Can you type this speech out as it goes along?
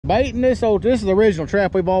Baiting this is the original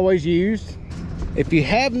trap we've always used. If you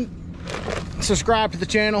haven't subscribed to the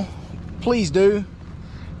channel, please do.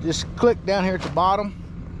 Just click down here at the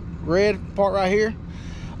bottom, red part right here.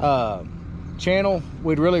 Channel,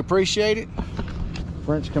 we'd really appreciate it.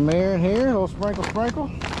 French Khmer in here, a little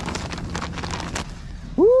sprinkle.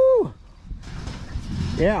 Woo!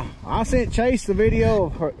 Yeah, I sent Chase the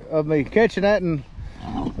video of me catching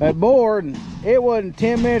that board, and it wasn't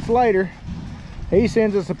 10 minutes later. He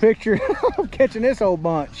sends us a picture of catching this old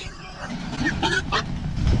bunch.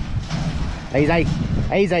 Easy,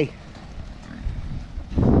 easy.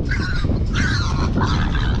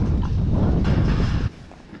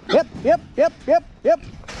 Yep.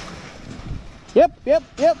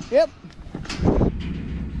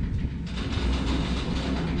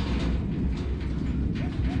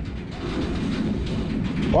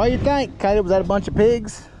 What do you think, Caleb? Was that a bunch of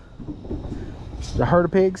pigs? A herd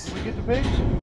of pigs? Did we get the pigs?